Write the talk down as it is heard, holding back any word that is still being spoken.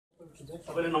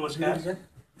सबैले नमस्कार।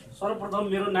 सर्वप्रथम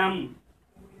मेरो नाम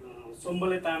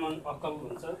सोम्बले तामाङ अक्कल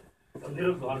हुन्छ।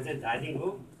 मेरो घर चाहिँ धादिङ हो।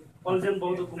 पल्जेन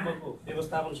बौद्ध गुम्बाको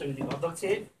व्यवस्थापन समितिको अध्यक्ष,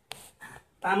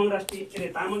 तामाङ राष्ट्रिय के अरे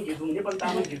तामाङ घिदुङ नेपाल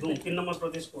तामाङ घिदुङ 3 नम्बर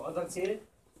प्रदेशको अध्यक्ष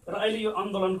र अहिले यो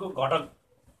आन्दोलनको घटक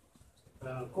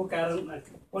को कारण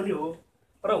पनि हो।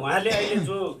 र उहाँले अहिले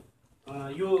जो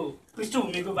यो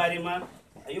पृष्ठभूमिको बारेमा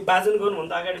यो वाचन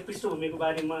गर्नुभन्दा अगाडि पृष्ठभूमिको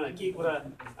बारेमा के कुरा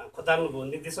खोताल्नुभयो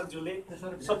निर्देशकज्यूले।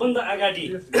 सबभन्दा अगाडि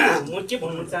म के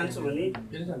भन्न चाहन्छु भने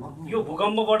यो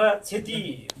भूकम्पबाट क्षति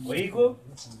भएको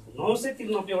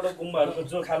 993 वटा गुम्बाहरूको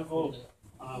जो खालको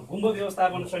गुम्बा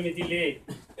व्यवस्थापन समितिले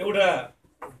एउटा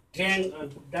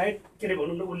डाइट के अरे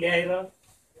भनौँ न उ ल्याएर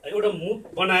एउटा मुभ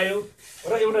बनायो र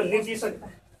एउटा निर्देशक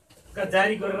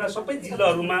जारी गरेर सबै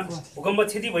जिल्लाहरूमा भूकम्प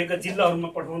क्षति भएका जिल्लाहरूमा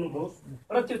पठाउनु भयो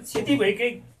र त्यो क्षति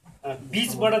भएकै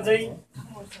बीचबाट चाहिँ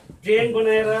ट्रेन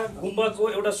बनाएर गुम्बाको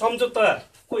एउटा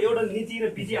सम्झौताको एउटा नीति र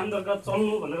विधि अन्तर्गत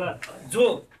चल्नु भनेर जो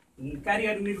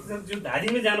कार्यकारी निर्देशक जो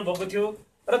धादिङमै जानुभएको थियो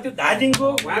र त्यो धादिङको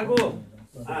उहाँको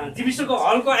जीविसको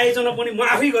हलको आयोजना पनि म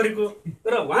आफै गरेको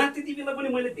र उहाँ त्यति बेला पनि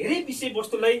मैले धेरै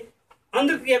विषयवस्तुलाई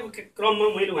अन्तर्क्रियाको क्रममा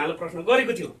मैले उहाँलाई प्रश्न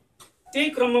गरेको थियो। त्यही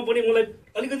क्रममा पनि मलाई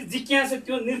अलिकति जिज्ञासा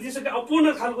त्यो निर्देशक अपूर्ण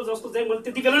खालको जस्तो चाहिँ मलाई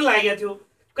त्यति बेला लागेको थियो।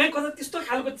 कहीँ कता त्यस्तो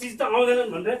खालको चिज त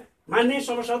आउँदैनन् भनेर मान्य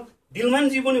सभासद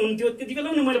दिलमानजी पनि हुन्थ्यो, त्यति बेला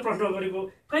पनि मैले प्रश्न गरेको।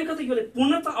 कहीँ कतै यो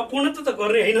पूर्णता अपूर्णता त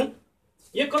गर्ने होइन।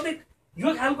 यो कतै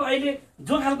यो खालको अहिले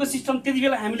जो खालको सिस्टम त्यति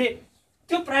बेला हामीले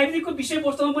त्यो प्राविधिकको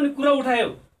विषयवस्तुमा पनि कुरा उठायो।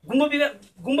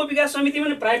 गुम्बा विकास समिति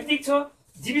पनि प्राविधिक छ,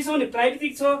 जीविस पनि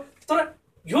प्राविधिक छ, तर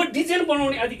यो डिजाइन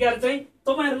बनाउने अधिकार चाहिँ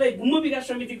तपाईँहरूलाई गुम्बा विकास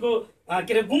समितिको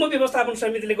के अरे गुम्बा व्यवस्थापन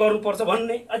समितिले गर्नुपर्छ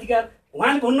भन्ने अधिकार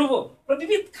उहाँले भन्नुभयो र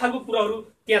विविध खालको कुराहरू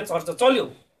त्यहाँ चर्चा चल्यो।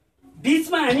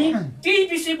 बीचमा हामी केही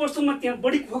विषयवस्तुमा त्यहाँ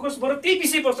बढी फोकस गरेर त्यही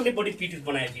विषयवस्तुले बढी पीडित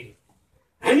बनायो। फेरि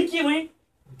हामी के भएँ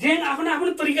ड्रेन आफ्नो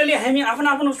आफ्नो तरिकाले हामी आफ्नो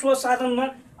आफ्नो स्व साधनमा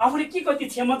आफूले के कति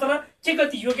क्षमता र के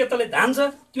कति योग्यताले धान्छ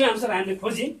त्यो अनुसार हामीले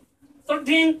खोज्यौँ, तर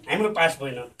ड्रेन हाम्रो पास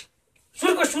भएन।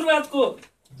 सुरुवातको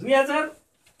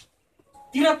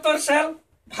 2073 साल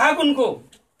फागुनको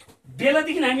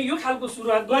बेलादेखि हामी यो खालको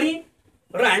सुरुवात गऱ्यौँ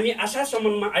र हामी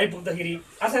आशासम्ममा आइपुग्दाखेरि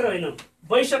आशा र होइन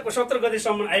वैशाखको 17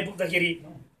 गतेसम्म आइपुग्दाखेरि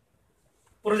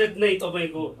प्रोजेक्ट नै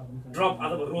तपाईँको ड्रप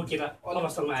अथवा रोकेर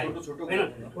अवस्थामा आयो होइन।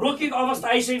 रोकेको अवस्था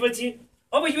आइसकेपछि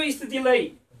अब यो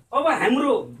स्थितिलाई अब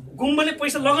हाम्रो गुम्बाले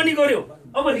पैसा लगानी गर्यो,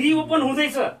 अब रिओपन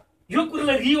हुँदैछ। यो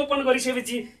कुरालाई रिओपन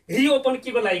गरिसकेपछि रिओपन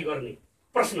के को लागि गर्ने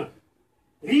प्रश्न,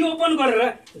 रिओपन गरेर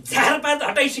झारपात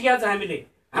हटाइसकेका छ हामीले।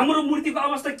 हाम्रो मूर्तिको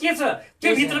अवस्था के छ,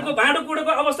 त्यो भित्रको भाँडो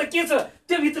कुँडोको अवस्था के छ,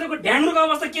 त्यो भित्रको ढ्याङ्ग्रोको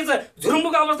अवस्था के छ,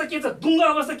 झुरुम्बुको अवस्था के छ, दुङ्गो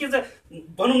अवस्था के छ,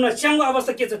 भनौँ न स्याङ्गो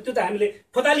अवस्था के छ, त्यो त हामीले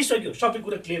खोतालिसक्यो, सबै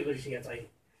कुरा क्लियर गरिसकेका छैन।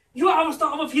 यो अवस्था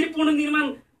अब फेरि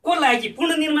पुनर्निर्माणको लागि,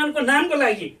 पुनर्निर्माणको नामको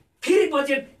लागि फेरि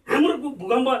बजेट हाम्रो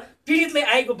भूकम्प पीडितलाई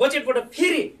आएको बजेटबाट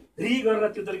फेरि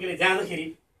गरेर त्यो तरिकाले जाँदाखेरि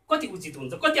कति उचित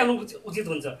हुन्छ, कति अनुचित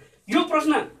हुन्छ यो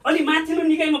प्रश्न अलि माथिल्लो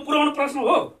निकायमा पुर्याउनु प्रश्न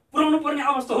हो, पुर्याउनु पर्ने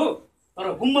अवस्था हो। तर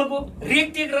गुम्बाको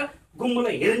रेखदेख र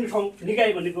गुम्बालाई हेर्ने ठाउँ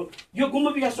निकाय भनेको यो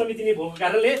गुम्बा विकास समिति नै भएको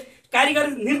कारणले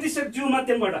कार्यकारी निर्देशक ज्यू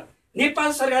माध्यमबाट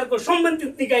नेपाल सरकारको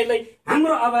सम्बन्धित निकायलाई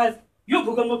हाम्रो आवाज यो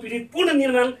भूकम्प पीडित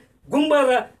पुनर्निर्माण गुम्बा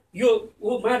र यो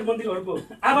माट मन्दिरहरूको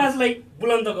आवाजलाई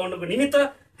बुलन्द गर्नको निमित्त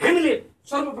हामीले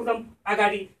सर्वप्रथम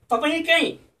अगाडि तपाईँकै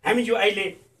हामी यो अहिले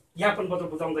ज्ञापन पत्र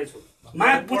बुझाउँदैछौँ।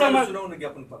 माग पुटामा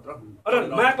ज्ञापन पत्र र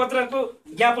माग पत्रको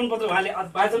ज्ञापन पत्र उहाँले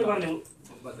वाचन गर्ने हुन्छ।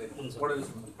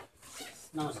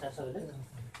 नमस्कार सबैलाई।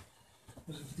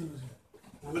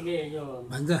 हामीले यो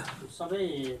सबै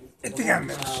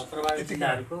प्रभावित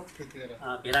जिल्लाहरूको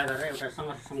भेला गरेर एउटा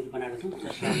सङ्घर्ष समिति बनाएको छौँ,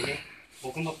 जसमा हामीले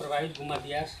भूकम्प प्रभावित गुम्बा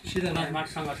विकास पुनर्निर्माण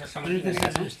सङ्घर्ष समिति गरेका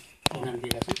छौँ, नाम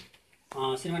दिएका छौँ।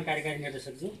 श्रीमान कार्यकारी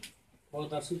निर्देशकज्यू,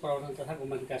 बौद्ध दर्शन प्रवर्धन तथा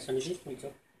गुम्बा विकास समिति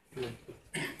पुल्चोक।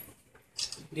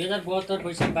 2072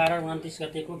 वैशाख 12-29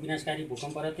 गतेको विनाशकारी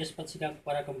भूकम्प र त्यसपछिका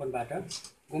पराकम्पनबाट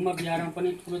गुम्बा विहारमा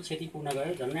पनि ठुलो क्षति पुग्न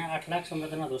गयो। झन्डै 8 लाख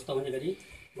संरचना ध्वस्त हुने गरी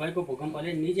गएको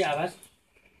भूकम्पले निजी आवास,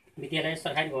 विद्यालय,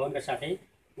 सरकारी भवनका साथै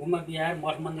गुम्बा विहार,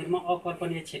 मठ मन्दिरमा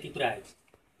अकल्पनीय क्षति पुर्यायो।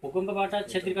 भूकम्पबाट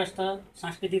क्षतिग्रस्त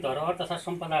सांस्कृतिक धरोहर तथा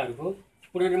सम्पदाहरूको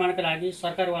पुनर्निर्माणका लागि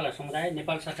सरकारवाला समुदाय,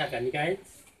 नेपाल सरकारका निकाय,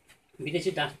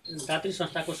 विदेशी दात्री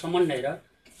संस्थाको समन्वय र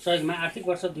सहयोगमा आर्थिक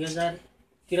वर्ष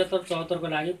 2073-74 को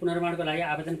लागि पुनर्निर्माणको लागि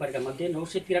आवेदन गरेका मध्ये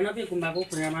 993 गुम्बाको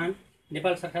पुनर्निर्माण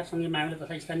नेपाल सरकार सङ्घीय मामिला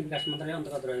तथा स्थानीय विकास मन्त्रालय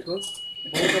अन्तर्गत रहेको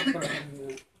बौद्ध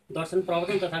दर्शन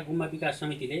प्रवर्धन तथा गुम्बा विकास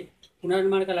समितिले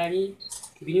पुनर्निर्माणका लागि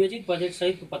विनियोजित बजेट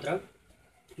सहितको पत्र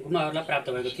गुम्बाहरूलाई प्राप्त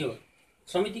भएको थियो।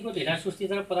 समितिको ढिला सुस्ती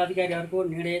र पदाधिकारीहरूको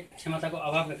निर्णय क्षमताको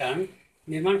अभावका कारण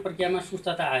निर्माण प्रक्रियामा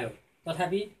सुस्तता आयो।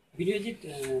 तथापि विनियोजित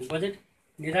बजेट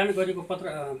निर्धारण गरेको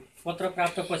पत्र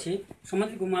प्राप्तपछि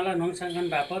सम्बन्धित गुम्बालाई नोङसाङगन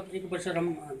बापत 1 वर्ष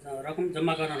रकम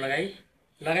जम्मा गर्न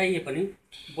लगाइए पनि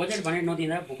बजेट भने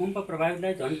नदिँदा भूकम्प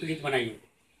प्रभावितलाई झन पीडित बनाइयो।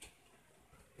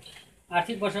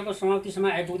 आर्थिक वर्षको समाप्तिसम्म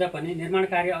आइपुग्दा पनि निर्माण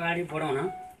कार्य अगाडि बढाउन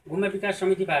गुम्बा विकास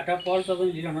समितिबाट पहल कदम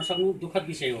लिन नसक्नु दुःखद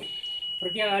विषय हो।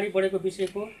 प्रक्रिया अगाडि बढेको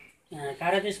विषयको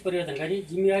कार्यादेश परिवर्तन गरी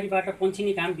जिम्मेवारीबाट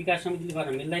पन्छिने काम विकास समितिले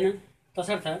गर्न मिल्दैन।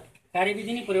 तसर्थ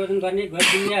कार्यविधि नै परिवर्तन गर्ने गैर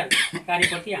जिम्मेवार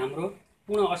कार्यप्रति हाम्रो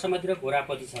पूर्ण असहमति र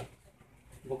घोरापति छ।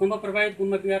 भूकम्प प्रभावित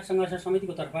गुम्बा विकास सङ्घर्ष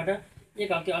समितिको तर्फबाट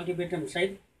 1 हप्ते अल्टिमेटम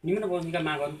सहित निम्न बमोजिमका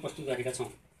मागहरू प्रस्तुत गरेका छौँ।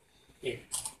 1.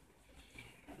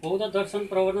 बौद्ध दर्शन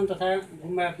प्रवर्धन तथा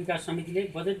गुम्बा विकास समितिले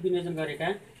बजेट विनियोजन गरेका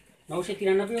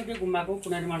 993 गुम्बाको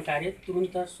पुनर्निर्माण कार्य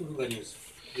तुरुन्त सुरु गरियोस्।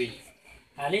 2.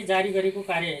 हालै जारी गरेको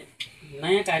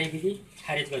नयाँ कार्यविधि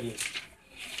खारेज गरियोस्।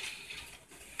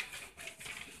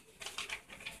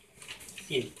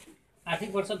 3. आर्थिक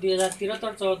वर्ष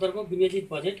 2073-74 को विनियोजित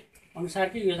बजेट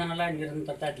अनुसारकै योजनालाई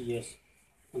निरन्तरता दिइयोस्।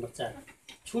 नम्बर 4.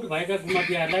 छुट भएका गुम्बा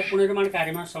विहारलाई पुनर्निर्माण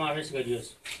कार्यमा समावेश गरियोस्।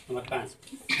 नम्बर 5.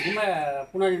 गुम्बा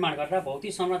पुनर्निर्माण गर्दा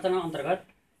भौतिक संरचना अन्तर्गत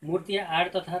मूर्ति, आड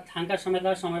तथा थाङ्का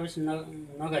समेतलाई समावेश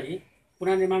नगरी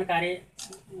पुनर्निर्माण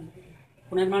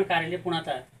कार्यले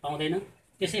पूर्णता पाउँदैन।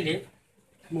 त्यसैले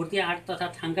मूर्ति, आड तथा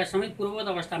थाङ्का समेत पूर्ववत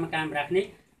अवस्थामा कायम राख्ने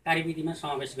कार्यविधिमा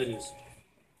समावेश गरियोस्।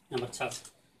 नम्बर 6.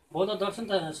 बौद्ध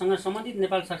दर्शनसँग सम्बन्धित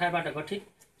नेपाल सरकारबाट गठित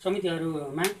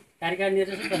समितिहरूमा कार्यकारी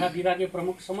निर्देशक तथा विभागीय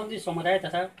प्रमुख, सम्बन्धित समुदाय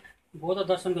तथा बौद्ध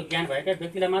दर्शनको ज्ञान भएका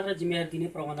व्यक्तिलाई मात्र जिम्मेवारी दिने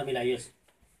प्रबन्ध मिलाइयोस्।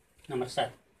 नम्बर 7.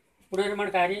 पुनर्निर्माण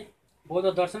कार्य बौद्ध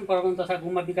दर्शन प्रबन्धन तथा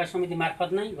गुम्बा विकास समिति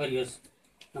मार्फत नै गरियोस्।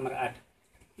 नम्बर 8.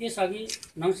 यसअघि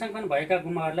नङसाङकन भएका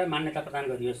गुम्बाहरूलाई मान्यता प्रदान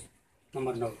गरियोस्।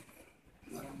 नम्बर 9.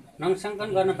 नङसाङकन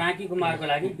गर्न बाँकी गुम्बाहरूको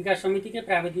लागि विकास समितिकै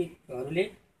प्राविधिकहरूले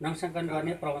नङसाङकन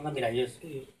गर्ने प्रबन्ध मिलाइयोस्।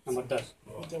 नम्बर 10.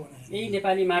 यही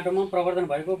नेपाली माटोमा प्रवर्धन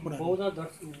भएको बौद्ध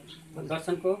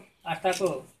दर्शनको आस्थाको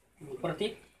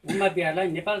प्रतीक गुम्बा विहारलाई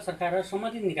नेपाल सरकार र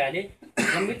सम्बन्धित निकायले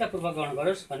गम्भीरतापूर्वक ग्रहण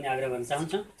गरोस् भन्ने आग्रह गर्न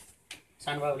चाहन्छ।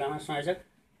 सानुबाबु लामा, संयोजक,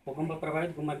 भूकम्प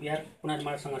प्रभावित गुम्बा विहार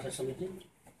पुनर्निर्माण सङ्घर्ष समिति।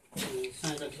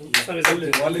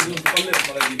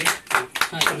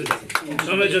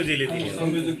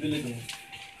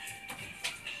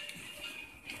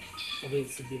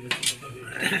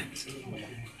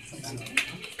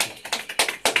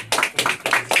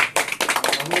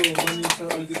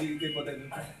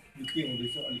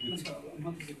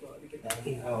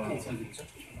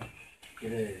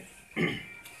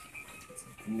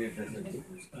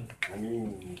 हामी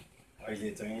अहिले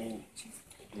चाहिँ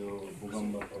यो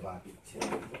भूकम्प प्रभावित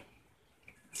क्षेत्रको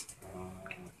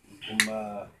गुम्बा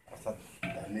अर्थात्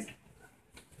धार्मिक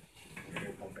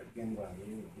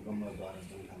केन्द्रहरू भूकम्पद्वारा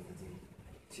जुन खालको चाहिँ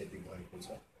क्षति भएको छ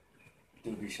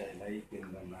त्यो विषयलाई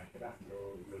केन्द्रमा राखेर हाम्रो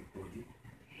यो टोली,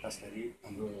 खास गरी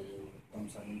हाम्रो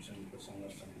तमसाङ समितिको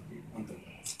सङ्घर्ष समिति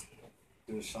अन्तर्गत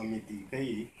त्यो समितिकै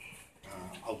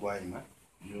अगुवाईमा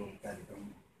यो कार्यक्रम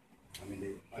हामीले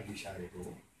अघि सारेको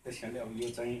हो। त्यस कारणले अब यो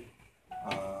चाहिँ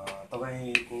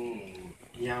तपाईँको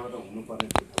यहाँबाट हुनुपर्ने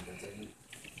खालको चाहिँ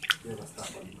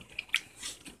व्यवस्थापन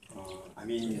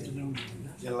हामी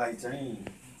यसलाई चाहिँ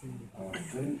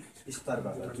जुन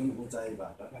स्तरबाट, जुन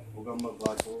उचाइबाट भूकम्प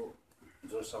गएको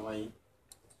जो समय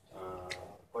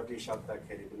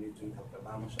कटिसक्दाखेरि पनि, जुन खालको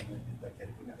लामो समय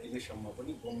बित्दाखेरि पनि अहिलेसम्म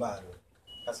पनि गुम्बाहरू,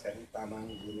 खास गरी तामाङ,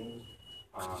 गुरुङ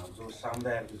जो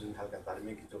समुदायहरूको जुन खालका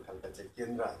धार्मिक जो खालका चाहिँ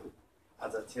केन्द्रहरू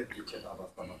आज क्षत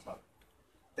अवस्थामा छ।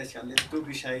 त्यस कारणले त्यो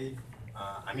विषय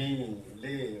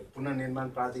हामीले पुनर्निर्माण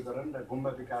प्राधिकरण र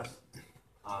गुम्बा विकास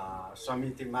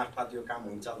समिति मार्फत यो काम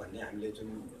हुन्छ भन्ने हामीले जुन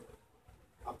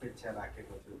अपेक्षा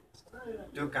राखेको थियो,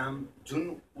 त्यो काम जुन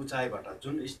उचाइबाट,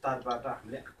 जुन स्तरबाट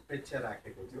हामीले अपेक्षा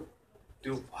राखेको थियो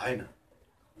त्यो भएन।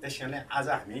 त्यस कारणले आज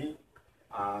हामी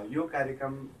यो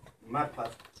कार्यक्रम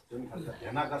मार्फत जुन खालको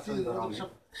ध्यानाकर्षण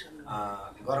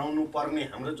गराउनु पर्ने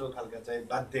हाम्रो जो खालका चाहिँ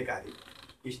बाध्यकारी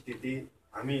स्थिति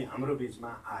हाम्रो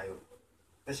बिचमा आयो।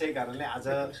 त्यसै कारणले आज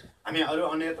हामी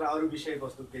अन्यत्र अरू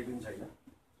विषयवस्तु केही पनि छैन।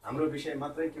 हाम्रो विषय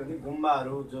मात्रै के भने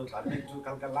गुम्बाहरू जो धार्मिक जो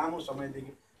खालका लामो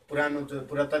समयदेखि पुरानो जो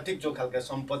पुरातात्विक जो खालका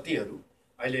सम्पत्तिहरू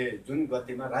अहिले जुन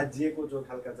गतिमा राज्यको जो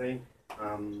खालका चाहिँ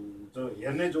जो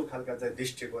हेर्ने जो खालका चाहिँ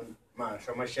दृष्टिकोणमा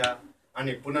समस्या,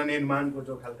 अनि पुनर्निर्माणको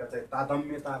जो खालका चाहिँ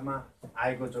तादम्यतामा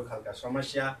आएको जो खालका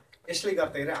समस्या, यसले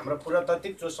गर्दाखेरि हाम्रो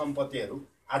पुरातात्विक जो सम्पत्तिहरू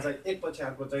आज एकपछि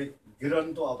अर्को चाहिँ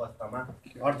गिरन्तो अवस्थामा,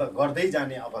 गर्दै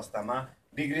जाने अवस्थामा,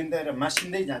 बिग्रिँदै र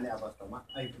मासिँदै जाने अवस्थामा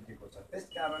आइपुगेको छ। त्यस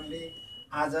कारणले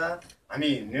आज हामी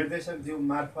निर्देशकज्यू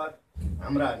मार्फत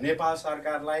हाम्रा नेपाल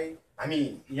सरकारलाई हामी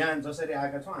यहाँ जसरी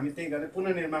आएका छौँ हामी त्यही गर्ने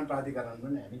पुनर्निर्माण प्राधिकरणमा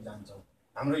नै हामी जान्छौँ।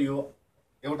 हाम्रो यो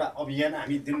एउटा अभियान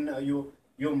हामी दिन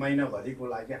यो महिनाभरिको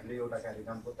लागि हामीले एउटा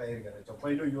कार्यक्रमको तयारी गरेका छौँ।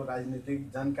 पहिलो यो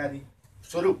राजनीतिक जानकारी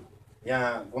स्वरूप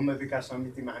यहाँ गुम्बा विकास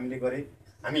समितिमा हामीले गरे।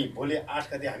 हामी भोलि 8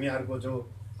 गते हामी अर्को जो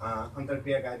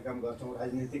अन्तर्क्रिया कार्यक्रम गर्छौँ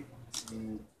राजनीतिक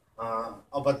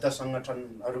अबद्ध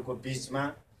सङ्गठनहरूको बिचमा,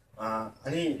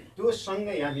 अनि त्यो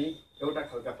सँगै हामी एउटा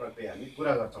खालका प्रक्रिया हामी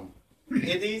पुरा गर्छौँ।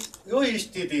 यदि यो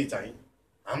स्थिति चाहिँ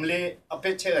हामीले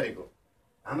अपेक्षा गरेको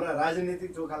हाम्रा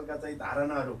राजनीतिक जो खालका चाहिँ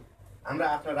धारणाहरू, हाम्रा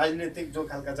आफ्ना राजनीतिक जो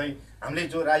खालका चाहिँ हामीले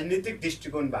जो राजनीतिक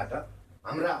दृष्टिकोणबाट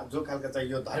हाम्रा जो खालका चाहिँ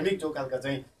यो धार्मिक जो खालका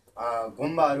चाहिँ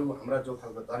गुम्बाहरू, हाम्रा जो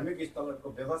खालको धार्मिक स्थलहरूको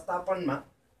व्यवस्थापनमा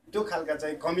त्यो खालका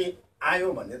चाहिँ कमी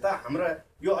आयो भने त हाम्रा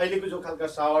यो अहिलेको जो खालका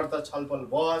सावर्त छलफल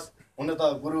बहस हुन त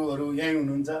गुरुहरू यहीँ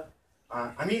हुनुहुन्छ,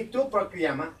 हामी त्यो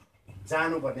प्रक्रियामा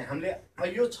जानुपर्ने, हामीले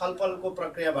यो छलफलको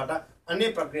प्रक्रियाबाट अन्य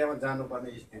प्रक्रियामा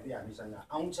जानुपर्ने स्थिति हामीसँग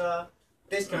आउँछ।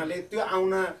 त्यस कारणले त्यो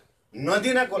आउन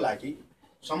नदिनको लागि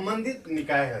सम्बन्धित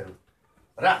निकायहरू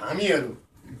र हामीहरू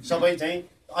सबै चाहिँ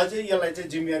अझै यसलाई चाहिँ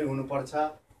जिम्मेवारी हुनुपर्छ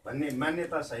भन्ने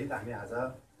मान्यतासहित हामी आज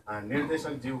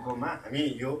निर्देशकज्यूकोमा हामी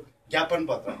यो ज्ञापन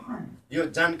पत्र, यो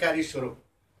जानकारी स्वरूप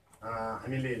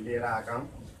हामीले लिएर आएका हौँ।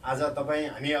 आज तपाईँ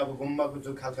हामी अब गुम्बाको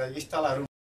जो खालका स्थलहरू,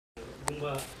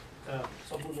 गुम्बाका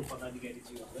सम्पूर्ण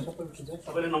पदाधिकारीज्यूहरूलाई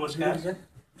सबैलाई नमस्कार।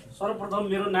 सर्वप्रथम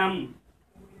मेरो नाम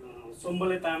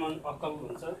सोम्बले तामाङ अक्कल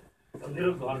हुन्छ।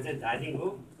 मेरो घर चाहिँ धादिङ हो।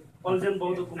 पल्जेन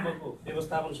बौद्ध गुम्बाको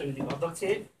व्यवस्थापन समितिको अध्यक्ष,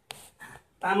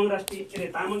 तामाङ राष्ट्रिय के अरे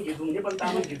तामाङ घिदुङ, नेपाल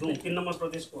तामाङ घिदुङ 3 नम्बर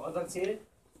प्रदेशको अध्यक्ष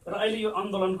र अहिले यो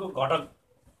आन्दोलनको घटक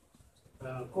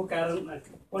को कारण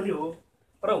पनि हो।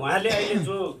 र उहाँले अहिले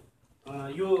जो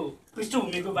यो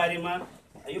पृष्ठभूमिको बारेमा,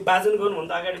 यो वाचन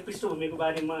गर्नुभन्दा अगाडि पृष्ठभूमिको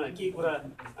बारेमा केही कुरा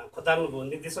खोताल्नुभयो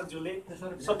निर्देशकज्यूले।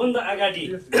 सबभन्दा अगाडि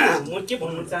म के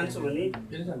भन्न चाहन्छु भने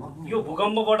यो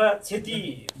भूकम्पबाट क्षति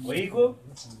भएको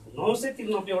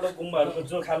 993 वटा गुम्बाहरूको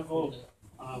जो खालको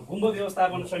गुम्बा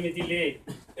व्यवस्थापन समितिले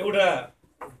एउटा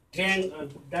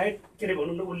डाइट के अरे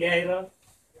भनौँ न ऊ ल्याएर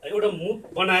एउटा मुख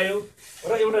बनायो र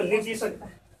एउटा निर्देशक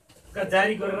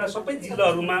जारी गरेर सबै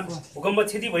जिल्लाहरूमा भूकम्प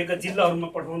क्षति भएका जिल्लाहरूमा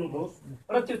पठाउनु भयो।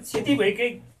 र त्यो क्षति भएकै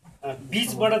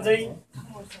बिचबाट चाहिँ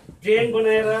ट्रेन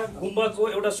बनाएर गुम्बाको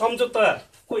एउटा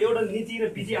सम्झौताको एउटा नीति र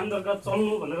विधि अन्तर्गत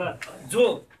चल्नु भनेर जो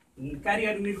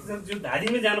कार्यकारी निर्देशक जो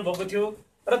धादिङमै जानुभएको थियो,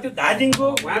 र त्यो धादिङको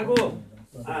उहाँको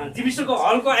जीविसको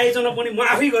हलको आयोजना पनि म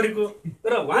आफै गरेको,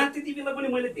 र उहाँ त्यति बेला पनि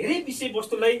मैले धेरै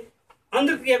विषयवस्तुलाई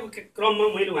अन्तर्क्रियाको क्रममा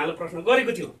मैले उहाँलाई प्रश्न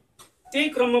गरेको थियो। त्यही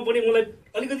क्रममा पनि मलाई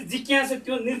अलिकति जिज्ञासा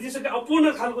त्यो निर्देशक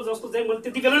अपूर्ण खालको जस्तो चाहिँ मलाई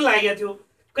त्यति बेला लागेको थियो।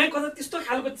 कहीँ कता त्यस्तो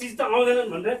खालको चिज त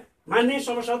आउँदैनन् भनेर मान्य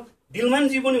सभासद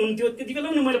दिलमानजी पनि हुन्थ्यो, त्यति बेला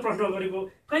पनि मैले प्रश्न गरेको,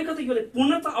 कहीँ कतै यो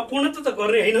पूर्णता अपूर्णता त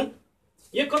गर्ने होइन।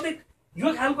 यो कतै यो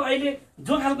खालको अहिले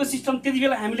जो खालको सिस्टम त्यति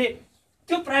बेला हामीले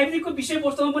त्यो प्राविधिकको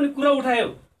विषयवस्तुमा पनि कुरा उठायो।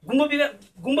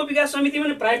 गुम्बा विकास समिति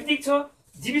पनि प्राविधिक छ,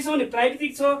 जीविस पनि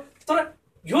प्राविधिक छ, तर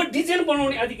यो डिजाइन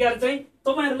बनाउने अधिकार चाहिँ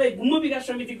तपाईँहरूलाई गुम्बा विकास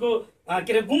समितिको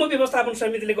के अरे गुम्बा व्यवस्थापन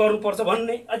समितिले गर्नुपर्छ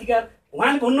भन्ने अधिकार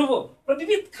उहाँले भन्नुभयो र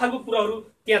विविध खालको कुराहरू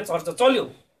त्यहाँ चर्चा चल्यो।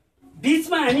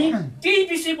 बिचमा हामी त्यही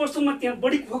विषयवस्तुमा त्यहाँ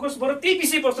बढी फोकस गरेर त्यही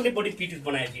विषयवस्तुले बढी पीडित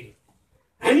बनायो। फेरि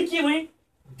हामी के भएँ,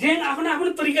 ड्रेन आफ्नो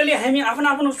आफ्नो तरिकाले हामी आफ्नो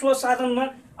आफ्नो स्व साधनमा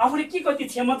आफूले के कति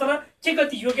क्षमता र के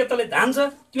कति योग्यताले धान्छ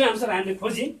त्यो अनुसार हामीले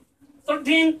खोज्यौँ, तर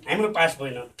ड्रेन हाम्रो पास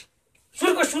भएन।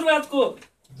 सुरुवातको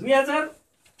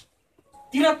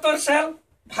 2073 साल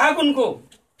फागुनको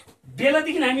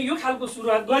बेलादेखि हामी यो खालको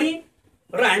सुरुवात गऱ्यौँ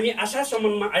र हामी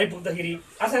आशासम्ममा आइपुग्दाखेरि,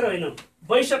 आशा र होइन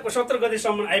वैशाखको 17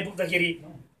 गतेसम्म आइपुग्दाखेरि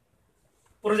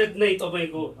प्रोजेक्ट नै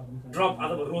तपाईँको ड्रप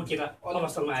अथवा रोकेर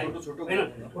अवस्थामा आयो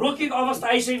होइन। रोकेको अवस्था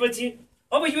आइसकेपछि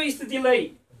अब यो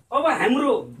स्थितिलाई अब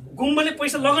हाम्रो गुम्बाले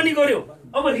पैसा लगानी गर्यो,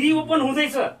 अब रिओपन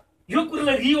हुँदैछ। यो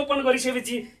कुरालाई रिओपन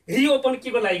गरिसकेपछि रिओपन के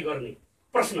को लागि गर्ने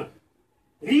प्रश्न,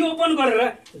 रिओपन गरेर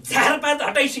झारपात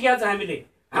हटाइसकेका छ हामीले।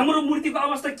 हाम्रो मूर्तिको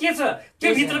अवस्था के छ,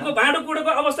 त्यो भित्रको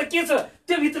भाँडोकुँडोको अवस्था के छ,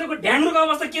 त्यो भित्रको ढ्याङ्ग्रोको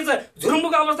अवस्था के छ,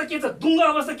 झुरुम्बुको अवस्था के छ, दुङ्गो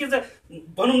अवस्था के छ,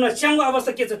 भनौँ न स्याङ्गो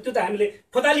अवस्था के छ, त्यो त हामीले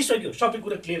खोतालिसक्यो, सबै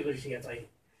कुरा क्लियर गरिसकेका छैन।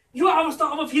 यो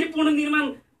अवस्था अब फेरि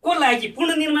पुनर्निर्माणको लागि,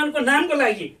 पुनर्निर्माणको नामको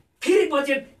लागि फेरि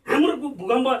बजेट हाम्रो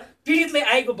भूकम्प पीडितलाई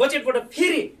आएको बजेटबाट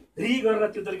फेरि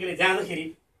गरेर त्यो तरिकाले जाँदाखेरि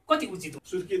कति उचित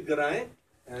स्वीकृत गराए।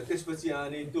 त्यसपछि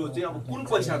अनि त्यो चाहिँ अब कुन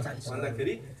पैसा चाहिन्छ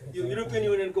भन्दाखेरि यो युरोपियन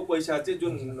युनियनको पैसा चाहिँ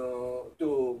जुन त्यो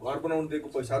घर बनाउनु दिएको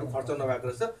पैसाहरू खर्च नभएको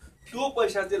रहेछ, त्यो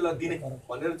पैसा चाहिँ ल दिने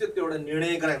भनेर चाहिँ त्यो एउटा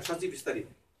निर्णय गरायो सचिव स्तरीय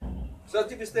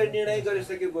निर्णय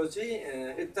गरिसकेपछि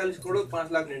 41 करोड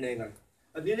 5 लाख निर्णय गरे।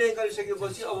 निर्णय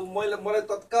गरिसकेपछि अब मलाई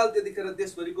तत्काल त्यतिखेर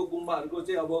देशभरिको गुम्बाहरूको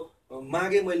चाहिँ अब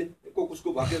मागे मैले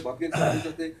कसको भत्के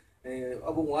जस्तै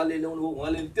अब उहाँले ल्याउनु हो,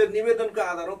 उहाँले त्यो निवेदनको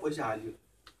आधारमा पैसा हाल्यो,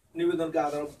 निवेदनको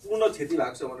आधारमा पूर्ण क्षति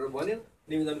भएको छ भनेर भन्यो,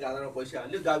 निवेदनको आधारमा पैसा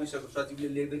हाल्यो, गाविसको सचिवले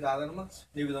लेखिदिएको आधारमा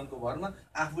निवेदनको भरमा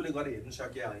आफूले गरेर हेर्न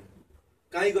सके होइन।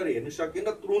 कहीँ गएर हेर्नु सकेन,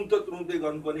 तुरुन्तै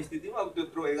गर्नुपर्ने स्थितिमा अब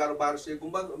त्यत्रो 1100-1200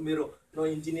 गुम्बा, मेरो न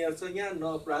इन्जिनियर छ यहाँ,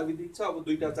 न प्राविधिक छ, अब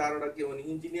 2-4वटा के भने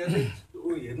इन्जिनियरले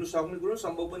हेर्नु सक्ने कुरो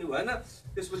सम्भव पनि भएन।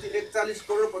 त्यसपछि 41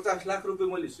 करोड 50 लाख रुपियाँ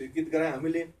मैले स्वीकृत गराएँ,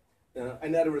 हामीले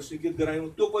एनआरबाट स्वीकृत गरायौँ।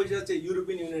 त्यो पैसा चाहिँ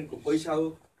युरोपियन युनियनको पैसा हो,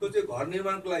 त्यो चाहिँ घर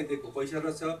निर्माणको लागि दिएको पैसा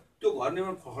रहेछ। त्यो घर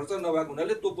निर्माण खर्च नभएको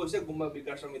हुनाले त्यो पैसा गुम्बा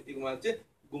विकास समितिमा चाहिँ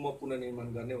गुम्बा पुनर्निर्माण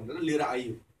गर्ने भनेर लिएर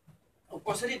आइयो। अब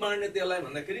कसरी बाँड्ने त्यसलाई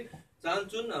भन्दाखेरि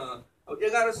चाहन्छौँ अब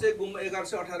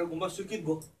 1118 गुम्बा स्वीकृत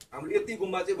भयो, हाम्रो यति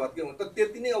गुम्बा चाहिँ भत्के हुन्छ,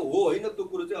 त्यति नै हो होइन त्यो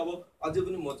कुरो चाहिँ। अब अझै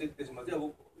पनि म चाहिँ त्यसमा चाहिँ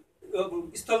अब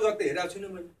स्थलगत हेरेको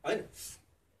छुइनँ मैले होइन।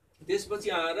 त्यसपछि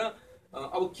आएर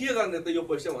अब के गर्ने त यो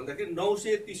पैसा भन्दाखेरि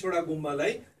 930वटा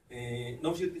गुम्बालाई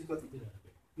 930 कति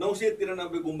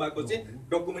 993 गुम्बाको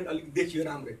चाहिँ डकुमेन्ट अलिक देखियो,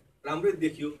 राम्रै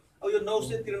देखियो। अब यो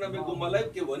 993 गुम्बालाई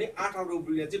के भने 8 अरब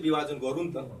रुपियाँ चाहिँ विभाजन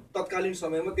गरौँ त, तत्कालीन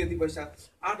समयमा त्यति पैसा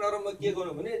 8 अरबमा के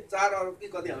गर्नु भने 4 अरब कि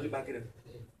कति हामीले बाँकी राख्यौँ,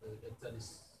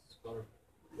 41 करोड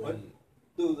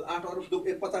त्यो 8 अरब त्यो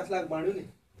 50 लाख बाँड्यो नि,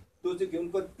 त्यो चाहिँ के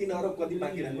भने 3 अरब कति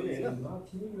बाँकी राख्यो नि होइन।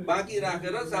 बाँकी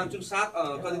राखेर चाहन्छौँ 7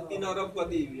 कति 3 अरब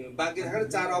कति बाँकी राखेर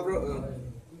 4 अरब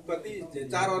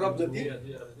जति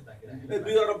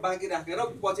 2 अरब बाँकी राखेर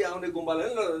पछि आउने गुम्बालाई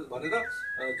भनेर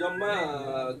जम्मा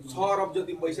 6 अरब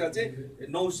जति पैसा चाहिँ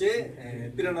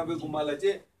 993 गुम्बालाई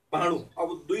चाहिँ बाँडौँ।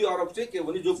 अब 2 अरब चाहिँ के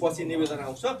भने जो पछि निवेदन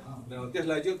आउँछ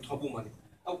त्यसलाई चाहिँ थपौँ भने।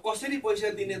 अब कसरी पैसा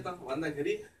दिने त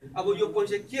भन्दाखेरि अब यो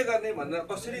पैसा के गर्ने भनेर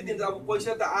कसरी दिन्छ। अब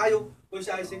पैसा त आयो,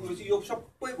 पैसा आइसकेपछि यो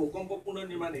सबै भूकम्प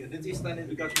पुनर्निर्माण हेर्ने चाहिँ स्थानीय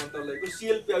विकास मन्त्रालयको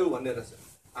सिएलपिआई भन्ने रहेछ,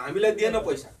 हामीलाई दिएन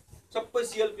पैसा। सबै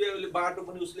सिएलपिआईले बाटो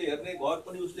पनि उसले हेर्ने, घर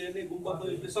पनि उसले हेर्ने, गुम्बा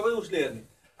पनि उसले, सबै उसले हेर्ने।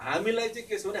 हामीलाई चाहिँ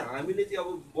के छ भने हामीले चाहिँ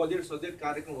अब बजेट सजेट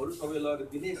कार्यक्रमहरू सबै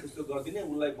लगेर दिने, त्यस्तो गरिदिने,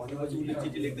 उसलाई भनेपछि उसले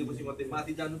चिठी लेखिदिएपछि मात्रै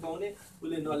माथि जानु पाउने,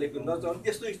 उसले नलेख्नु नचाउने,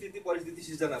 त्यस्तो स्थिति परिस्थिति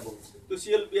सिर्जना भयो। त्यो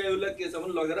सिएलपिआईलाई के छ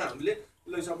भने लगेर हामीले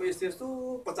उसलाई सबै यस्तो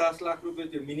 50 लाख रुपियाँ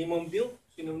त्यो मिनिमम दिउँ,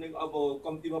 किनभने अब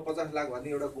कम्तीमा 50 लाख भन्ने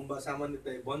एउटा गुम्बा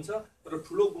सामान्यतया बन्छ, तर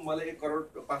ठुलो गुम्बालाई 1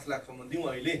 करोड 5 लाखसम्म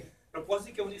दिउँ अहिले। र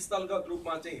पछि के भन्छ स्थलगत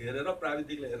रूपमा चाहिँ हेरेर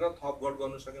प्राविधिकले हेरेर थपगढ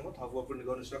गर्नु सकेमा थपगढ पनि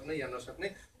गर्नु सक्ने या नसक्ने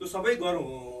त्यो सबै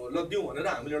गरौँ ल दिउँ भनेर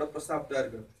हामीले एउटा प्रस्ताव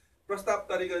तयार गऱ्यौँ। प्रस्ताव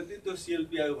तयार गरेपछि त्यो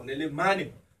सिएलपिआई भन्नेले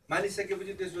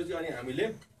मानिसकेपछि त्यसपछि अनि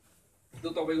हामीले त्यो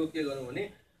तपाईँको के गर्नु भने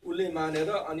उसले मानेर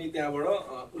अनि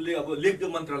त्यहाँबाट उसले अब लेख्यो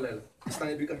मन्त्रालयलाई,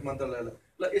 स्थानीय विकास मन्त्रालयलाई,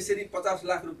 ल यसरी 50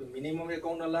 लाख रुपियाँ मिनिमम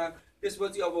 51 लाख,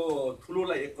 त्यसपछि अब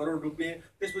ठुलोलाई 1 करोड रुपियाँ,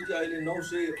 त्यसपछि अहिले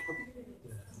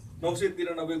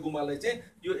 993 गुम्बालाई चाहिँ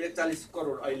यो 41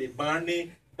 करोड अहिले बाँड्ने।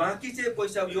 बाँकी चाहिँ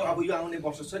पैसा यो अब यो आउने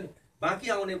वर्ष छ नि, बाँकी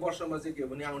आउने वर्षमा चाहिँ के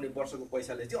भने आउने वर्षको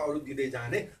पैसाले चाहिँ अरू दिँदै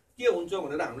जाने के हुन्छ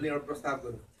भनेर हामीले एउटा प्रस्ताव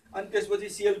गऱ्यौँ। अनि त्यसपछि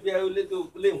सिएलपिआईले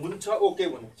त्योले हुन्छ ओके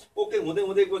भन्यो। ओके हुँदै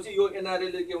हुँदै गएपछि यो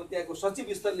एनआरएले के भने त्यहाँको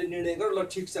सचिव स्तरले निर्णय गरेर ल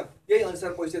ठिक छ यही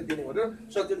अनुसार पैसा दिने भनेर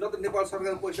सचिव, न त नेपाल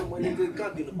सरकार पैसा मैले चाहिँ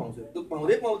कहाँ दिनु पाउँछ, त्यो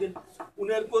पाउँदैन।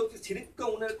 उनीहरूको छिरिक्क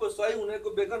उनीहरूको सही उनीहरूको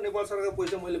बेकार नेपाल सरकार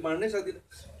पैसा मैले बाँड्नै सक्दिनँ।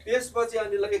 त्यसपछि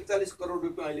अनि 41 करोड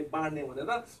रुपियाँ अहिले बाँड्ने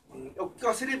भनेर अब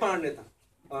कसरी बाँड्ने त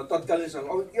तत्कालीन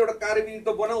समय अब एउटा कार्यविधि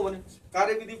त बनाऊ भने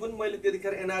कार्यविधि पनि मैले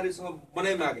त्यतिखेर एनआरएसँग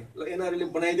बनाइमागेँ। ल एनआरएले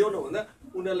बनाइदेऊ न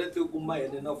भन्दा उनीहरूले त्यो गुम्बा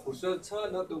हेर्ने न फुर्सद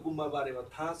छ न त्यो गुम्बा बारेमा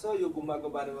थाहा छ, यो गुम्बाको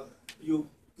बारेमा यो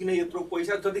किन यत्रो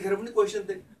पैसा जतिखेर पनि क्वेसन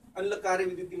थिए। अनि ल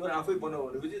कार्यविधि तिमीहरू आफै बनाऊ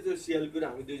भनेपछि त्यो सिएलपी र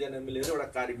हामी दुईजना मिलेर एउटा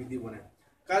कार्यविधि बनायौँ।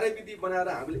 कार्यविधि बनाएर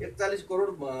हामीले 41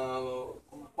 करोड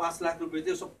 5 लाख रुपियाँ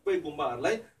चाहिँ सबै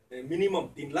गुम्बाहरूलाई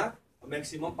मिनिमम 3 लाख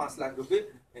म्याक्सिमम 5 लाख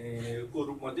रुपियाँ को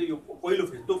रूपमा चाहिँ यो पहिलो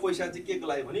फेज। त्यो पैसा चाहिँ के को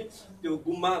लागि भने त्यो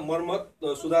गुम्बा मर्मत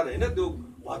सुधार होइन, त्यो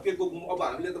भत्केको गुम्बा अब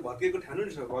हामीले त भत्केको ठान्नु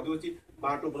नि सक्छ, भत्केपछि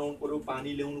बाटो बनाउनु पऱ्यो,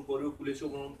 पानी ल्याउनु पऱ्यो, कुलेसो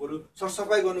बनाउनु पऱ्यो,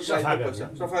 सरसफाइ गर्नुको लागि पैसा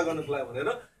सफाइ गर्नुको लागि भनेर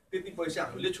त्यति पैसा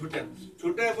हामीले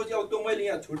छुट्याएपछि अब त्यो मैले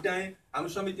यहाँ छुट्याएँ, हाम्रो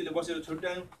समितिले बसेर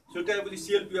छुट्याएपछि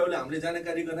सिएलपिआईले हामीले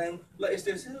जानकारी गरायौँ। ल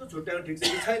यस्तो यस्तो छुट्याउनु ठिक छ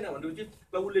कि छैन भनेपछि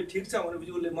ल उसले ठिक छ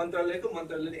भनेपछि उसले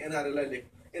मन्त्रालयले एनआरएलाई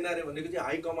लेख्यो। एनआरए भनेको चाहिँ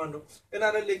हाई कमान्ड हो।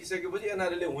 एनआरए लेखिसकेपछि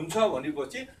एनआरएले हुन्छ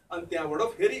भनेपछि अनि त्यहाँबाट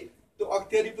फेरि त्यो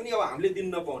अख्तियारी पनि अब हामीले दिन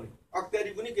नपाउने,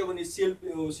 अख्तियारी पनि के भने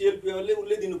सिएलपिआईले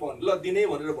उसले दिनु पाउने, ल दिने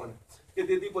भनेर भन्यो,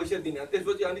 त्यति पैसा दिने।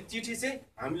 त्यसपछि अनि चिठी चाहिँ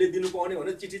हामीले दिनु पाउने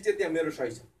भने चिठी चाहिँ त्यहाँ मेरो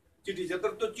सही छ, चिठी छ,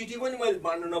 तर त्यो चिठी पनि मैले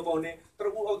बाँड्नु नपाउने।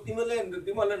 तर अब तिमीलाई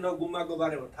न गुम्बाको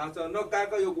बारेमा थाहा छ, न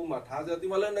कहाँको यो गुम्बा थाहा छ,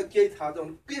 तिमीलाई न केही थाहा छ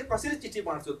भने के कसरी चिठी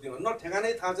बाँड्छौ तिमीहरू, न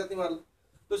ठेगानै थाहा छ तिमीहरूलाई,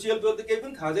 त्यो सिएलपिआई त केही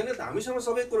पनि थाहा छैन, हामीसँग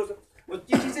सबै कुरो छ।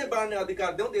 चिठी चाहिँ बाँड्ने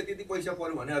अधिकार देऊ, त्यति पैसा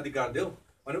पऱ्यो भने अधिकार देऊ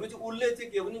भनेपछि उसले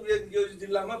चाहिँ के भने यो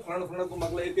जिल्लामा फलाना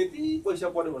गुम्बाकोलाई यति पैसा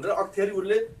पऱ्यो भनेर अख्तियारी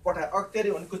उसले पठायो।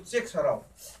 अख्तियारी भनेको चेक सराउ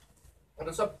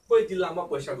भनेर सबै जिल्लामा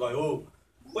पैसा गयो।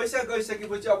 पैसा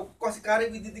गइसकेपछि अब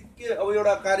कार्यविधि के अब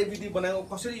एउटा कार्यविधि बनायो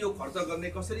कसरी यो खर्च गर्ने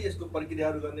कसरी यसको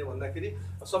प्रक्रियाहरू गर्ने भन्दाखेरि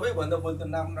सबैभन्दा पहिला त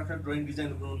नाप नक्सा ड्रइङ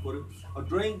डिजाइन बनाउनु पर्यो।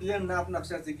 ड्रइङ डिजाइन नाप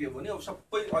नक्सा चाहिँ के हो भने अब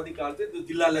सबै अधिकार चाहिँ त्यो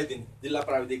जिल्लालाई दिने, जिल्ला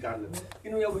प्राविधिक कार्यालय।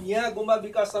 किनभने अब यहाँ गुम्बा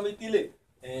विकास समितिले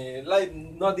लाई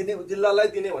नदिने जिल्लालाई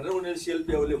दिने भनेर उनीहरूले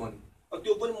सिएलपिओले भन्यो। अब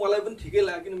त्यो पनि मलाई पनि ठिकै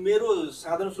लाग्यो, किन मेरो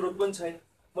साधन स्रोत पनि छैन,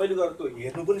 मैले गएर त्यो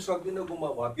हेर्नु पनि सक्दिनँ गुम्बा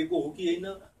भत्केको हो कि होइन,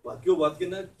 भत्क्यो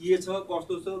भत्केन, के छ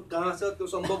कस्तो छ कहाँ छ त्यो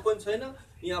सम्भव पनि छैन।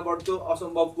 यहाँबाट त्यो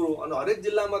असम्भव कुरो। अनि हरेक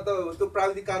जिल्लामा त त्यो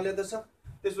प्राविधिक कार्यालय त छ,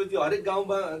 त्यसपछि हरेक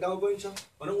गाउँमा गाउँ पनि छ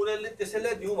भने उनीहरूले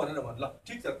त्यसैलाई दिउँ भनेर भन्नु। ल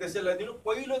ठिक छ, त्यसैलाई दिनु।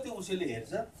 पहिलो त्यो उसैले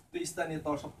हेर्छ, त्यो स्थानीय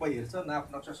तह सबै हेर्छ, नाप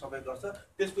नक्सा सबै गर्छ।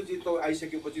 त्यसपछि त्यो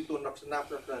आइसकेपछि त्यो नक्सा नाप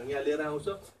नक्सा यहाँ लिएर आउँछ।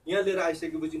 यहाँ लिएर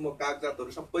आइसकेपछि म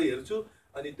कागजातहरू सबै हेर्छु,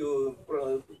 अनि त्यो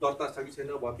दर्ता छ कि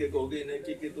छैन, भत्केको हो कि होइन,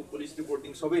 के त्यो पुलिस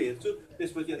रिपोर्टिङ सबै हेर्छु।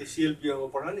 त्यसपछि अनि सिएलपिओमा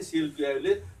पठाउने,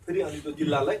 सिएलपिओले फेरि अनि त्यो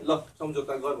जिल्लालाई ल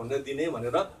सम्झौता गर भनेर दिने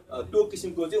भनेर त्यो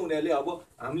किसिमको चाहिँ उनीहरूले अब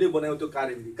हामीले बनायो त्यो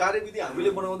कार्यविधि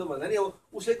हामीले बनाउँदा भन्दा नि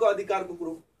अब उसैको अधिकारको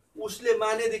कुरो। उसले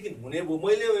मानेदेखि हुने भयो,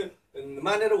 मैले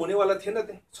मानेर हुनेवाला थिएन,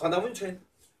 त्यहाँ छँदा पनि छैन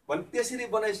भने त्यसरी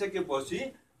बनाइसकेपछि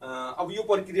अब यो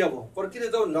प्रक्रिया भयो। प्रक्रिया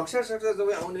जब नक्सा सक्सा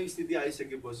जब आउने स्थिति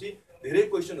आइसकेपछि धेरै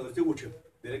क्वेसनहरू चाहिँ उठ्यो।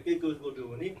 धेरै के उठ्यो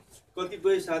भने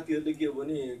कतिपय साथीहरूले के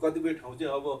भने कतिपय ठाउँ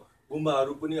चाहिँ अब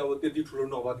गुम्बाहरू पनि अब त्यति ठुलो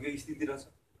नभत्केको स्थिति रहेछ।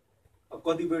 अब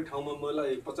कतिपय ठाउँमा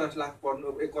मलाई 50 लाख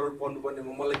पर्नु 1 करोड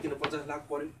पर्नुपर्नेमा मलाई किन 50 लाख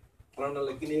पर्यो,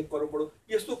 फलानालाई किन 1 करोड पऱ्यो,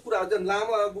 यस्तो कुराहरू चाहिँ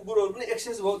लामो कुरोहरू पनि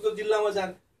एक्सेस भयो। त्यो जिल्लामा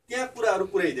जाने त्यहाँ कुराहरू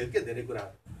पुर्याइदियो क्या, धेरै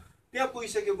कुराहरू त्यहाँ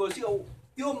पुगिसकेपछि अब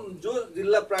त्यो जो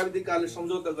जिल्ला प्राविधिक कार्यालय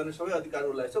सम्झौता गर्ने सबै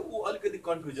अधिकारहरूलाई छ ऊ अलिकति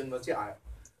कन्फ्युजनमा चाहिँ आयो।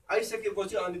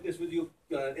 आइसकेपछि अनि त्यसपछि यो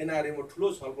एनआरएमा ठुलो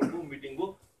छलफलको मिटिङ भयो।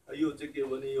 यो चाहिँ के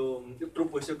भने यो यत्रो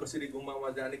पैसा कसरी गुम्बामा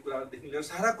जाने कुराहरूदेखि लिएर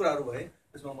सारा कुराहरू भए।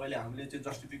 त्यसमा हामीले चाहिँ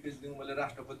जस्टिफिकेसन दिउँ, मैले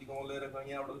राष्ट्रपतिकोमा लिएर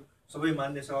गएँ, यहाँबाट सबै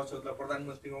मान्य सभासदलाई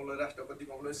प्रधानमन्त्रीकोमा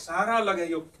राष्ट्रपतिकोमा लिएर सारा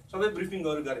लगाएँ, यो सबै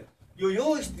ब्रिफिङहरू गरेँ। यो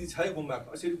स्थिति छ है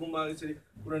गुम्बाको, यसरी गुम्बा यसरी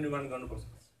पुनर्निर्माण गर्नुपर्छ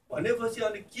भनेपछि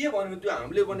अनि के भन्यो त्यो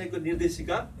हामीले बनेको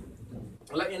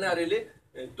निर्देशिकालाई एनआरएले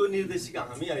त्यो निर्देशिका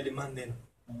हामी अहिले मान्दैन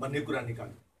भन्ने कुरा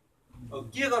निकाल्यो।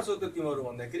 के गर्छौ त तिमीहरू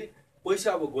भन्दाखेरि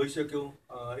पैसा अब गइसक्यो,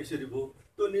 यसरी भयो,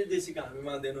 त्यो निर्देशिका हामी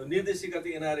मान्दैनौँ। निर्देशिका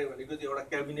चाहिँ एनआरए भनेको चाहिँ एउटा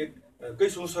क्याबिनेटकै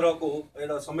सोसरको हो,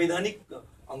 एउटा संवैधानिक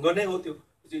अङ्ग नै हो। त्यो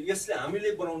यसले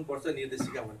हामीले बनाउनु पर्छ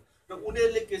निर्देशिका भने। र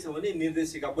उनीहरूले के छ भने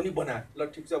निर्देशिका पनि बनायो। ल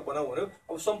ठिक छ बनाऊ भन्यो,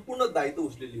 अब सम्पूर्ण दायित्व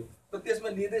उसले लियो। र त्यसमा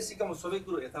निर्देशिकामा सबै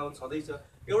कुरो यथावत छँदैछ।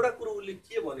 एउटा कुरो उसले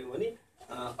के भन्यो भने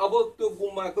अब त्यो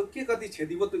गुम्बाको के कति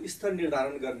क्षति भयो त्यो स्तर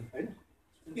निर्धारण गर्ने, होइन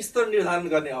स्तर निर्धारण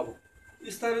गर्ने। अब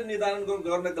स्तर निर्धारण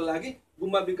गर्नको लागि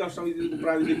गुम्बा विकास समितिको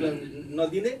प्राविधिकलाई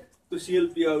नदिने, त्यो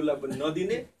सिएलपिओलाई पनि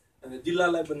नदिने,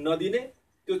 जिल्लालाई पनि नदिने,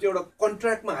 त्यो चाहिँ एउटा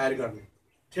कन्ट्र्याक्टमा हायर गर्ने,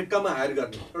 ठेक्कामा हायर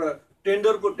गर्ने। एउटा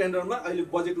टेन्डरमा अहिले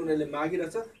बजेट उनीहरूले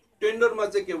मागिरहेछ, टेन्डरमा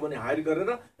चाहिँ के भने हायर गरेर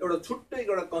एउटा छुट्टै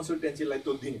एउटा कन्सल्टेन्सीलाई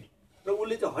त्यो दिने र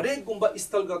उसले चाहिँ हरेक गुम्बा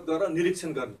स्थलगत गरेर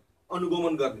निरीक्षण गर्ने,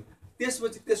 अनुगमन गर्ने।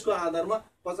 त्यसपछि त्यसको आधारमा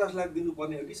 50 लाख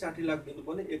दिनुपर्ने हो कि 60 लाख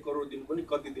दिनुपर्ने, 1 करोड दिनुपर्ने,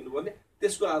 कति दिनुपर्ने,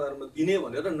 त्यसको आधारमा दिने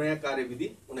भनेर नयाँ कार्यविधि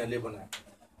उनीहरूले बनायो।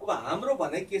 अब हाम्रो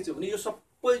भनाइ के छ भने यो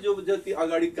सबै जो जति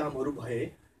अगाडि कामहरू भए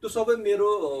त्यो सबै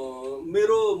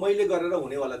मैले गरेर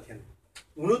हुनेवाला थिएन।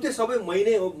 हुनु चाहिँ सबै मै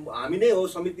नै हो, हामी नै हो,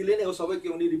 समितिले नै हो सबै के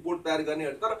भने रिपोर्ट तयार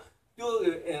गर्नेहरू। तर त्यो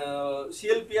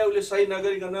सिएलपिओले सही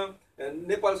नगरिकन,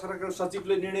 नेपाल सरकारको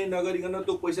सचिवले निर्णय नगरिकन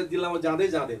त्यो पैसा जिल्लामा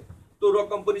जाँदैन, त्यो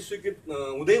रकम पनि स्वीकृत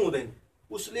हुँदैन।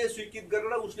 उसले स्वीकृत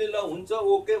गरेर उसले ल हुन्छ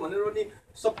ओके भनेर पनि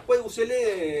सबै उसैले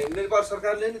नेपाल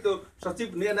सरकारले नि त्यो सचिव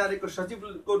एनआरएको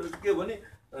सचिवको के भने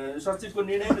सचिवको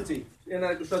निर्णयले चाहिँ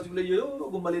एनआरएको सचिवले यो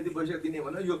गुम्बाले यति पैसा दिने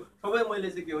भनेर यो सबै मैले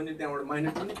चाहिँ के भने त्यहाँबाट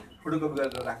माइनस पनि फोटोकपी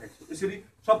गरेर राखेको छु। यसरी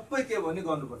सबै के भने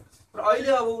गर्नुपर्छ। र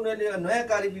अहिले अब उनीहरूले नयाँ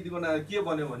कार्यविधि बनाएर के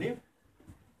भन्यो भने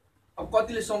अब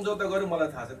कतिले सम्झौता गर्यो मलाई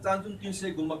थाहा छ,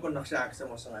 300 गुम्बाको नक्सा आएको छ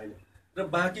मसँग अहिले, र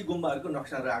बाँकी गुम्बाहरूको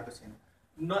नक्साहरू आएको छैन।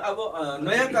 अब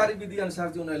नयाँ कार्यविधि अनुसार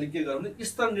चाहिँ उनीहरूले के गर्यो भने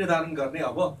स्तर निर्धारण गर्ने।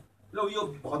 अब ल यो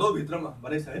भदौभित्रमा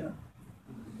भनेको छैन,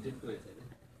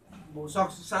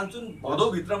 सान्छुन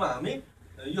भदौभित्रमा हामी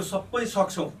यो सबै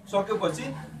सकेपछि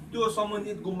त्यो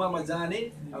सम्बन्धित गुम्बामा जाने,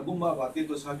 गुम्बा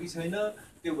भत्केको छ कि छैन,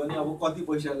 त्यो भने अब कति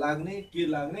पैसा लाग्ने, के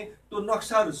लाग्ने, त्यो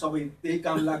नक्साहरू सबै त्यही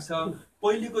काम लाग्छ।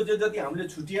 पहिलेको जति हामीले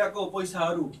छुट्याएको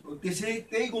पैसाहरू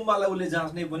त्यही गुम्बालाई उसले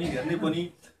जाँच्ने पनि हेर्ने पनि।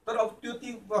 तर अब त्यति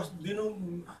दिनु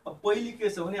पहिले के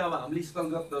छ भने अब हामीले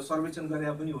स्थलगत सर्वेक्षण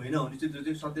गरे पनि होइन भने चाहिँ त्यो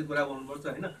चाहिँ सत्य कुरा गर्नुपर्छ,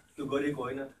 होइन त्यो गरेको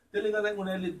होइन। त्यसले गर्दा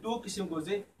उनीहरूले त्यो किसिमको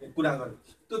चाहिँ कुरा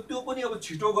गर्यो। त्यो पनि अब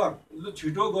छिटो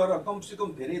गर, कमसेकम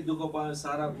धेरै दुःख पायो,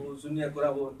 सारा भयो, शून्य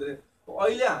कुरा भयो।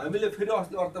 अहिले हामीले फेरि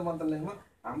अस्ति अर्थ मन्त्रालयमा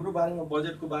हाम्रो बारेमा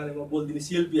बजेटको बारेमा बोलिदिने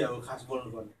सिएलपी हो खास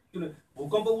बोल्नुपर्ने, किन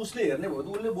भूकम्प उसले हेर्ने भयो त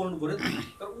उसले बोल्नु पऱ्यो नि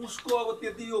त। तर उसको अब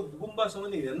त्यति यो गुम्बा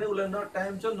सम्बन्धी हेर्ने उसलाई न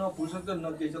टाइम छ न फुर्सद छ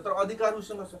न केही छ, तर अधिकार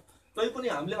उसँग छ। तैपनि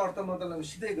हामीले अर्थ मन्त्रालयमा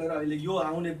सिधै गएर अहिले यो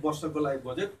आउने वर्षको लागि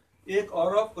बजेट 1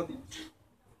 अरब कति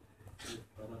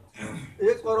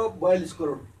 1 अरब 42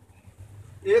 करोड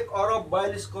 1 अरब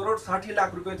 42 करोड 60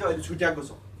 लाख रुपियाँ चाहिँ अहिले छुट्याएको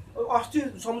छ। अस्ति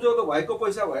सम्झौता भएको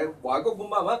पैसा भएको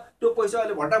गुम्बामा त्यो पैसा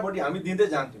अहिले भट्टाभट्टी हामी दिँदै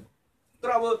जान्थ्यौँ, तर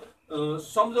अब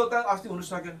सम्झौता अस्ति हुन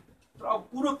सकेन। तर अब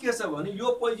कुरो के छ भने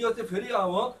यो पैसा चाहिँ फेरि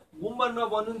अब गुम्बा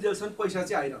नबनुन्जेलसम्म पैसा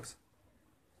चाहिँ आइरहेको छ।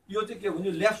 यो चाहिँ के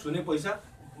भने ल्याप्स हुने पैसा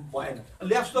भएन,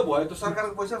 ल्याप्स त भयो त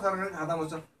सरकारको पैसा सरकारको खातामा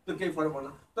छ, त्यो केही फरक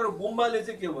पर्दैन। तर गुम्बाले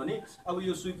चाहिँ के भने अब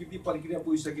यो स्वीकृति प्रक्रिया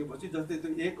पुगिसकेपछि जस्तै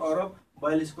त्यो 1 अरब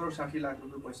 42 करोड 60 लाख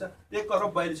रुपियाँ पैसा 1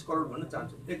 अरब 42 करोड भन्न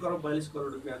चाहन्छौँ। 1 अरब 42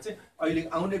 करोड रुपियाँ चाहिँ अहिले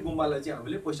आउने गुम्बालाई चाहिँ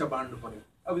हामीले पैसा बाँड्नु पर्यो,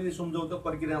 अब यो सम्झौता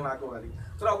प्रक्रियामा आएको बारे।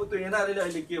 तर अब त्यो एनआरएले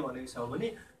अहिले के भनेको छ भने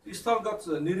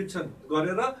स्थलगत निरीक्षण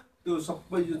गरेर त्यो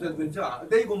सबै जति छ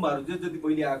त्यही गुम्बाहरू जति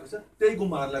पहिले आएको छ त्यही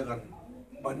गुम्बाहरूलाई गर्ने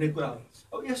भन्ने कुरा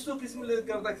हो। अब यस्तो किसिमले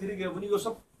गर्दाखेरि के भने यो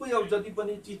सबै अब जति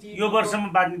पनि चिठी यो वर्षमा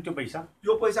बाँड्ने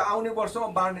त्यो पैसा आउने वर्षमा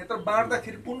बाँड्ने, तर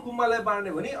बाँड्दाखेरि कुन गुम्बालाई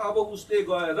बाँड्ने भने अब उसले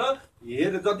गएर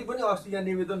हेर जति पनि अस्ति यहाँ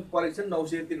निवेदन परेको छ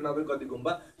 993 कति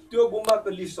गुम्बा, त्यो गुम्बाको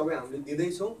लिस्ट सबै हामीले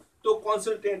दिँदैछौँ। त्यो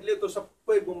कन्सल्टेन्टले त्यो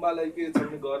सबै गुम्बालाई के छ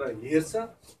भने गएर हेर्छ,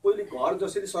 पहिले घर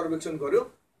जसरी सर्वेक्षण गर्यो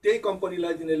त्यही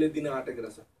कम्पनीलाई तिनीहरूले दिन आँटेको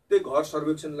रहेछ, त्यही घर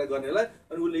सर्वेक्षणलाई गर्नेलाई,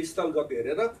 अनि उसले स्थलगत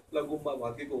हेरेर ल गुम्बा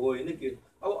भत्केको हो होइन के।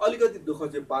 अब अलिकति दुःख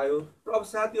चाहिँ पायो। र अब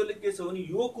साथीहरूले के छ भने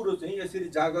यो कुरो चाहिँ यसरी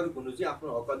जागरुक हुनु चाहिँ आफ्नो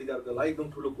हक अधिकारको लागि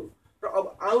एकदम ठुलो कुरो। र अब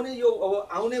आउने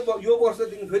यो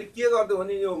वर्षदेखि फेरि के गर्दै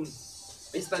भने यो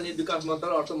स्थानीय विकास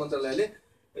मन्त्रालय अर्थ मन्त्रालयले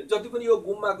जति पनि यो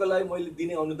गुम्बाको लागि मैले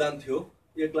दिने अनुदान थियो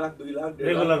 1 लाख 2 लाख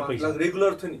 1.5 लाख 5 लाख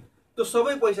रेगुलर थियो नि, त्यो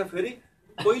सबै पैसा फेरि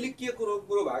पहिले के कुरो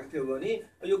भएको थियो भने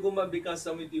यो गुम्बा विकास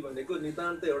समिति भनेको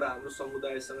नितान्त एउटा हाम्रो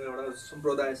समुदायसँग एउटा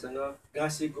सम्प्रदायसँग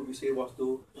गाँसिएको विषयवस्तु,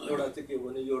 एउटा चाहिँ के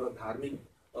भने यो एउटा धार्मिक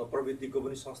प्रवृत्तिको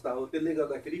पनि संस्था हो। त्यसले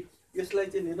गर्दाखेरि यसलाई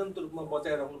चाहिँ निरन्तर रूपमा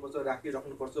बचाइराख्नुपर्छ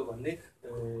राखिराख्नुपर्छ भन्ने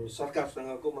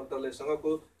सरकारसँगको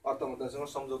मन्त्रालयसँगको अर्थ मन्त्रालयसँग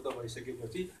सम्झौता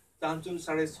भइसकेपछि चान्चुन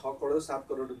 6.5 करोड 7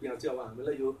 करोड रुपियाँ चाहिँ अब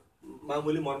हामीलाई यो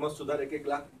मामुली मर्मत सुधार 1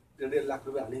 लाख 1.5 लाख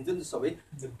रुपियाँ हालिन्छ नि सबै,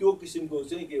 त्यो किसिमको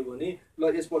चाहिँ के भने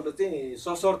ल यसपल्ट चाहिँ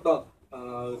सशर्त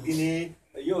दिने,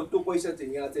 यो त्यो पैसा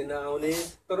चाहिँ यहाँ चाहिँ नआउने,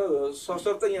 तर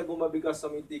सशर्त यहाँ गुम्बा विकास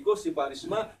समितिको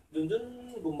सिफारिसमा जुन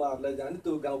जुन गुम्बाहरूलाई जाने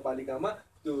त्यो गाउँपालिकामा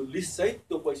त्यो लिस्टसहित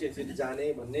त्यो पैसा यसरी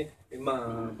जाने भन्नेमा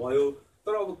भयो।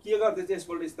 तर अब के गर्दै चाहिँ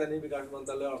यसपल्ट स्थानीय विकास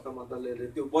मन्त्रालय अर्थ मन्त्रालयले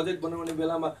त्यो बजेट बनाउने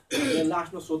बेलामा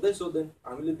लास्टमा सोध्दैन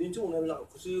हामीले दिन्छौँ, उनीहरू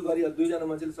खुसी गरी 2 जना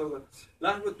मान्छेले सब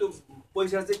लास्टमा त्यो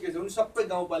पैसा चाहिँ के छ भने सबै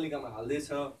गाउँपालिकामा हाल्दैछ,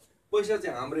 पैसा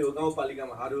चाहिँ हाम्रै हो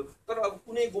गाउँपालिकामा हार्यो। तर अब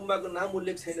कुनै गुम्बाको नाम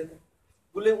उल्लेख छैन त,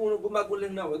 गुम्बाको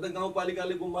उल्लेख नभए त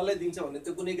गाउँपालिकाले गुम्बालाई दिन्छ भन्ने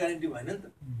त कुनै ग्यारेन्टी भएन नि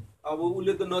त। अब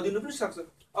उसले त नदिनु पनि सक्छ।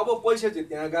 अब पैसा चाहिँ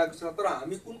त्यहाँ गएको छ, तर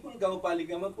हामी कुन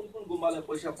गाउँपालिकामा कुन गुम्बालाई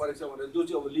पैसा परेको छ भनेर जो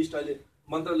चाहिँ अब लिस्ट अहिले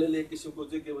मन्त्रालयले एक किसिमको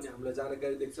चाहिँ के भने हामीलाई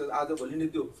जानकारी दिएको छ। आजभोलि नै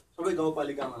त्यो सबै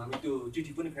गाउँपालिकामा हामी त्यो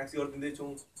चिठी पनि फ्याक्स गरिदिँदैछौँ,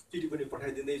 चिठी पनि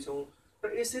पठाइदिँदैछौँ।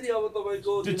 र यसरी अब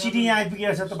तपाईँको त्यो चिठी यहाँ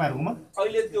आइपुगेको छ तपाईँहरूकोमा?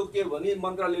 अहिले त्यो के भने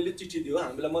मन्त्रालयले चिठी दियो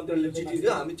हामीलाई, मन्त्रालयले चिठी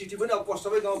दियो, हामी चिठी पनि अब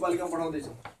सबै गाउँपालिकामा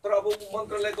पठाउँदैछौँ। तर अब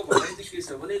मन्त्रालयको भनाइ चाहिँ के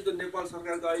छ भने त्यो नेपाल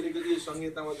सरकारको अहिलेको चाहिँ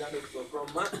संहितामा जाने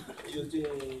क्रममा यो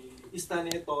चाहिँ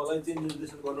स्थानीय तहलाई चाहिँ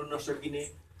निर्देशन गर्नु नसकिने,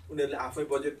 उनीहरूले आफै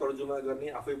बजेट तर्जुमा गर्ने,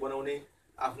 आफै बनाउने,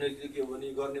 आफ्नै के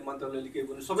भने गर्ने, मन्त्रालयले के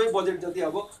भने सबै बजेट जति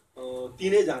अब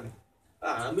तिनै जाने।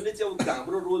 हामीले चाहिँ अब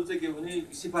हाम्रो रोल चाहिँ के भने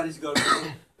सिफारिस गर्ने,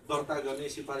 दर्ता गर्ने,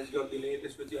 सिफारिस गरिदिने,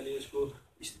 त्यसपछि अनि यसको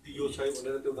स्थिति यो छ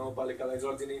भनेर त्यो गाउँपालिकालाई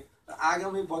गरिदिने।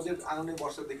 आगामी बजेट आउने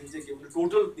वर्षदेखि चाहिँ के भने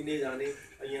टोटल तिनै जाने,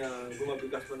 यहाँ गुम्बा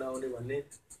विकासमा नआउने भन्ने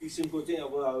किसिमको चाहिँ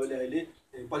अब अहिले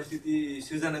परिस्थिति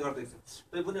सिर्जना गर्दैछ।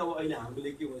 तैपनि अब अहिले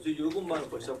हामीले के भन्छ यो गुम्बामा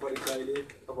पैसा परेको छ, अहिले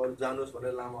तपाईँहरू जानुहोस्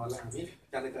भनेर लामाहरूलाई हामी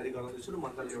जानकारी गराउँदैछौँ र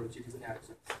मन्त्रालय एउटा चिठी पनि आएको छ।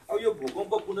 अब यो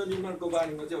भूकम्प पुनर्निर्माणको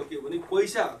बारेमा चाहिँ अब के भने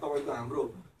पैसा तपाईँको हाम्रो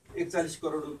 41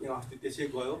 करोड रुपियाँ अस्ति त्यसै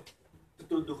गयो,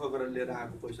 त्यत्रो दुःख गरेर लिएर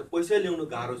आएको पैसा ल्याउनु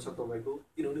गाह्रो छ तपाईँको,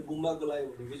 किनभने गुम्बाको लागि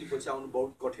भनेपछि पैसा आउनु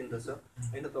बहुत कठिन रहेछ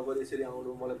होइन। तपाईँले यसरी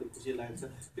आउनु मलाई त खुसी लागेको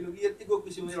छ, किनकि यतिको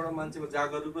किसिमले एउटा मान्छेको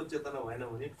जागरुक र चेतना भएन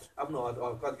भने आफ्नो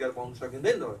हक अधिकार पाउनु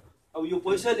सकिँदैन नि। अब यो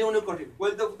पैसा ल्याउनु कठिन,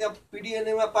 पहिले त त्यहाँ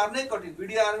पिडिएनएमा पार्नै कठिन,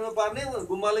 पिडिआरएमा पार्नै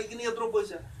गुम्बालाई किन यत्रो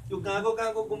पैसा, यो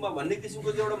कहाँको गुम्बा भन्ने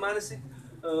किसिमको चाहिँ एउटा मानसिक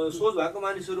सोच भएको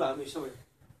मानिसहरू हामी सबै।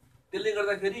 त्यसले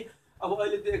गर्दाखेरि अब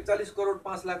अहिले त्यो 41 करोड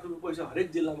 5 लाख रुपियाँ पैसा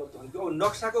हरेक जिल्लामा थन्क्यो। अब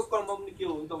नक्साको क्रममा पनि के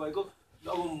हो भने तपाईँको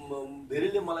अब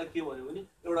धेरैले मलाई के भन्यो भने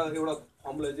एउटा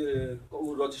फर्मलाई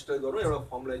चाहिँ रजिस्टर गरौँ, एउटा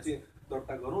फर्मलाई चाहिँ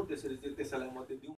दर्ता गरौँ, त्यसरी चाहिँ त्यसैलाई मात्रै दिउँ।